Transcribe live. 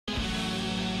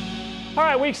All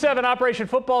right, Week 7 Operation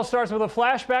Football starts with a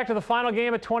flashback to the final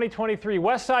game of 2023.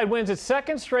 Westside wins its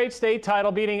second straight state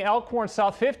title, beating Elkhorn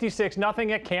South 56-0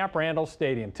 at Camp Randall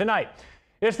Stadium. Tonight,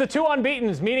 it's the two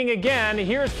unbeatens meeting again.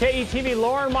 Here's KETV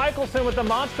Lauren Michelson with the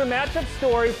monster matchup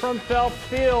story from Phelps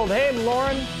Field. Hey,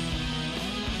 Lauren.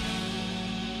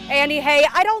 Andy, hey,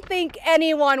 I don't think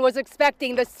anyone was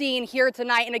expecting the scene here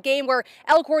tonight in a game where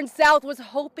Elkhorn South was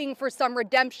hoping for some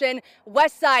redemption.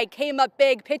 Westside came up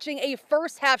big, pitching a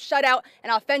first half shutout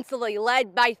and offensively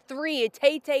led by 3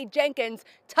 Tay Jenkins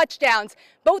touchdowns.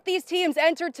 Both these teams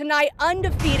entered tonight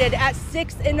undefeated at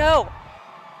 6-0.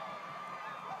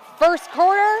 First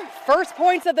quarter, first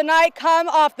points of the night come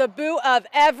off the boot of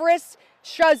Everest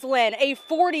Shuslin. A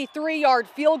 43-yard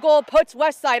field goal puts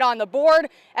Westside on the board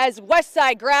as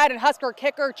Westside grad and Husker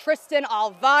kicker Tristan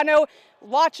Alvano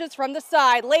watches from the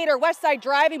side. Later, Westside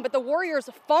driving, but the Warriors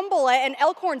fumble it, and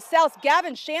Elkhorn South's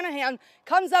Gavin Shanahan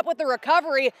comes up with the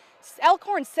recovery.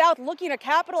 Elkhorn South looking to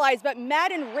capitalize, but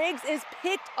Madden Riggs is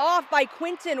picked off by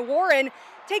Quinton Warren.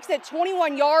 Takes it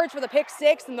 21 yards for the pick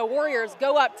six, and the Warriors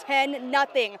go up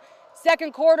 10-0.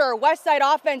 Second quarter, Westside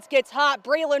offense gets hot.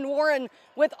 Braylon Warren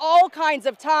with all kinds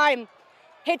of time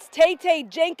hits Tay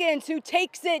Jenkins, who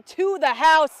takes it to the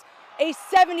house. A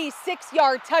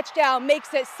 76-yard touchdown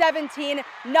makes it 17-0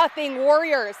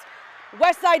 Warriors.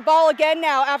 Westside ball again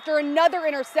now after another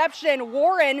interception.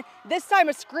 Warren, this time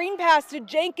a screen pass to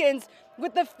Jenkins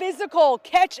with the physical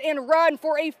catch and run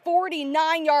for a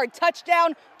 49-yard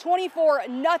touchdown.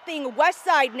 24-0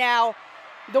 Westside now.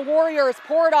 The Warriors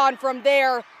poured on from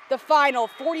there. The final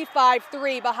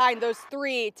 45-3 behind those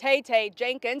 3 Tay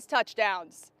Jenkins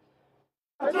touchdowns.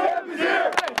 We're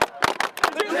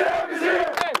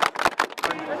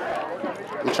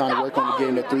trying to work on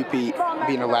getting the three-peat,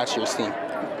 being the last year's team.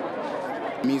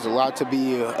 It means a lot to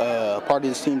be a part of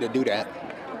this team to do that.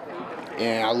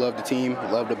 And I love the team,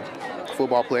 love the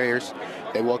football players.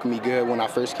 They welcomed me good when I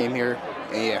first came here,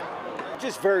 and yeah.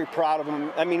 Just very proud of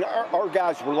them. I mean, our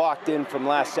guys were locked in from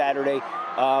last Saturday.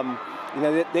 You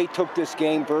know, they took this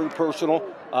game very personal,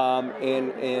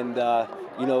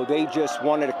 you know, they just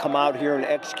wanted to come out here and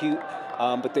execute,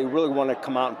 but they really wanted to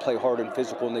come out and play hard and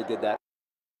physical, and they did that.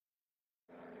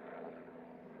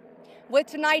 With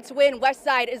tonight's win,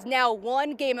 Westside is now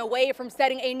 1 game away from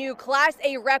setting a new Class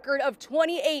A record of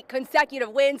 28 consecutive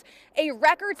wins, a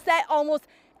record set almost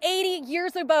 80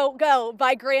 years ago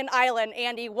by Grand Island.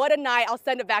 Andy, what a night. I'll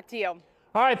send it back to you.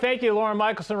 All right, thank you, Lauren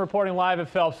Michelson, reporting live at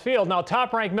Phelps Field. Now,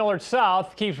 top-ranked Millard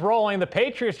South keeps rolling. The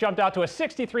Patriots jumped out to a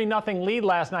 63-0 lead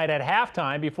last night at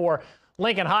halftime before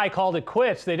Lincoln High called it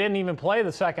quits. They didn't even play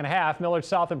the second half. Millard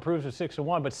South improves to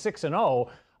 6-1, but 6-0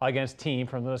 against team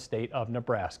from the state of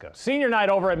Nebraska. Senior night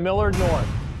over at Millard North.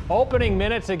 Opening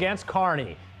minutes against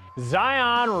Kearney.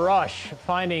 Zion Rush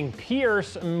finding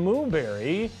Pierce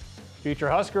Mooberry.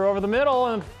 Future Husker over the middle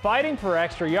and fighting for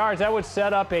extra yards. That would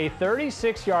set up a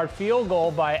 36-yard field goal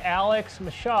by Alex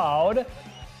Michaud.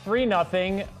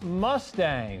 3-0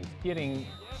 Mustangs. Getting,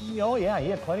 oh yeah, he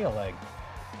had plenty of leg.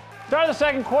 Start of the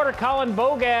second quarter, Colin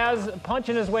Bogaz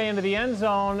punching his way into the end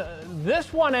zone.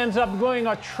 This one ends up going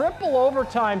a triple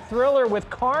overtime thriller with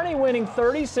Kearney winning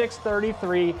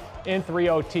 36-33 in 3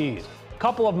 OTs. A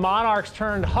couple of Monarchs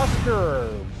turned Husker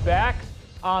back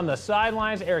on the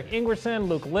sidelines. Eric Ingerson,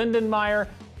 Luke Lindenmeyer.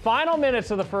 Final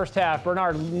minutes of the first half.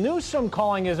 Bernard Newsom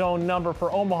calling his own number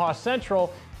for Omaha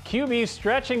Central. QB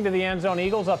stretching to the end zone.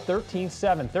 Eagles up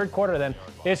 13-7. Third quarter then.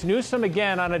 It's Newsom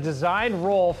again on a designed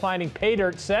roll, finding pay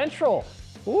dirt Central.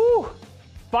 Ooh,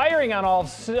 firing on all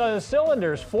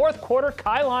cylinders. Fourth quarter,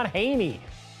 Kylon Haney.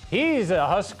 He's a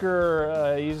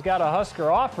Husker. He's got a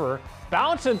Husker offer.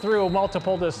 Bouncing through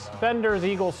multiple defenders.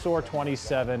 Eagles soar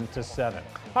 27-7.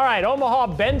 All right, Omaha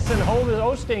Benson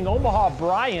hosting Omaha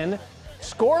Bryan.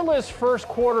 Scoreless first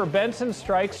quarter. Benson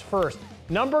strikes first.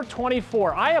 Number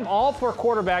 24. I am all for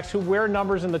quarterbacks who wear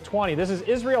numbers in the 20. This is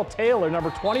Israel Taylor,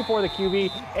 number 24, the QB,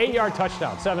 8-yard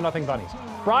touchdown, 7-0 Bunnies.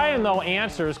 Bryan, though,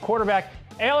 answers. Quarterback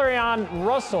Alarion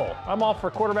Russell. I'm all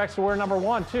for quarterbacks who wear number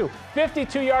 1, too.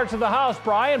 52 yards to the house.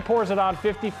 Bryan pours it on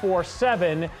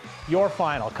 54-7. Your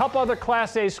final. A couple other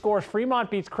Class A scores.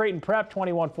 Fremont beats Creighton Prep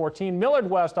 21-14. Millard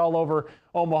West all over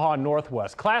Omaha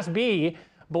Northwest. Class B,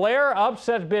 Blair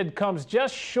upset bid comes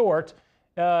just short.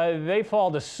 They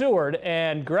fall to Seward,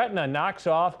 and Gretna knocks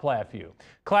off Platteview.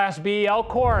 Class B,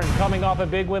 Elkhorn coming off a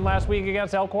big win last week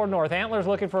against Elkhorn North. Antlers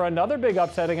looking for another big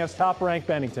upset against top-ranked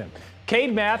Bennington.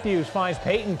 Cade Matthews finds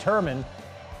Peyton Turman.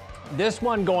 This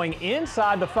one going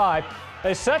inside the 5.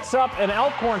 It sets up an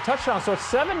Elkhorn touchdown, so it's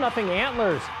 7-0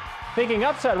 Antlers. Thinking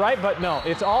upset, right? But no,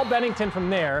 it's all Bennington from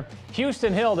there.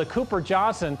 Houston Hill to Cooper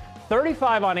Johnson.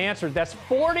 35 unanswered. That's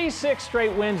 46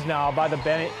 straight wins now by the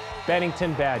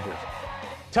Bennington Badgers.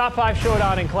 Top 5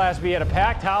 showdown in Class B at a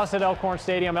packed house at Elkhorn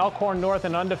Stadium. Elkhorn North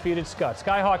and undefeated Scott.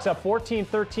 Skyhawks up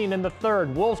 14-13 in the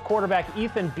third. Wolves quarterback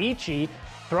Ethan Beachy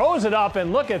throws it up,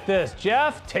 and look at this.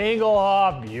 Jeff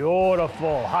Tinglehoff,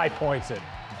 beautiful, high points it.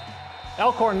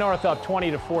 Elkhorn North up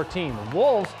 20-14. The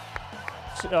Wolves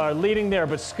are leading there,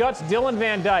 but Scott's Dylan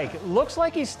Van Dyke looks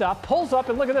like he stopped, pulls up,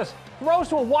 and look at this. Throws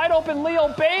to a wide open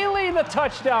Leo Bailey, the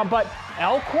touchdown, but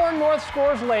Elkhorn North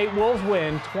scores late. Wolves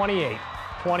win 28-21.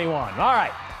 All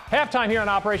right, halftime here on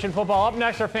Operation Football. Up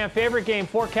next, our fan favorite game,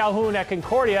 Fort Calhoun at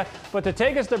Concordia. But to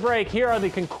take us to break, here are the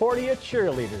Concordia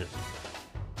cheerleaders.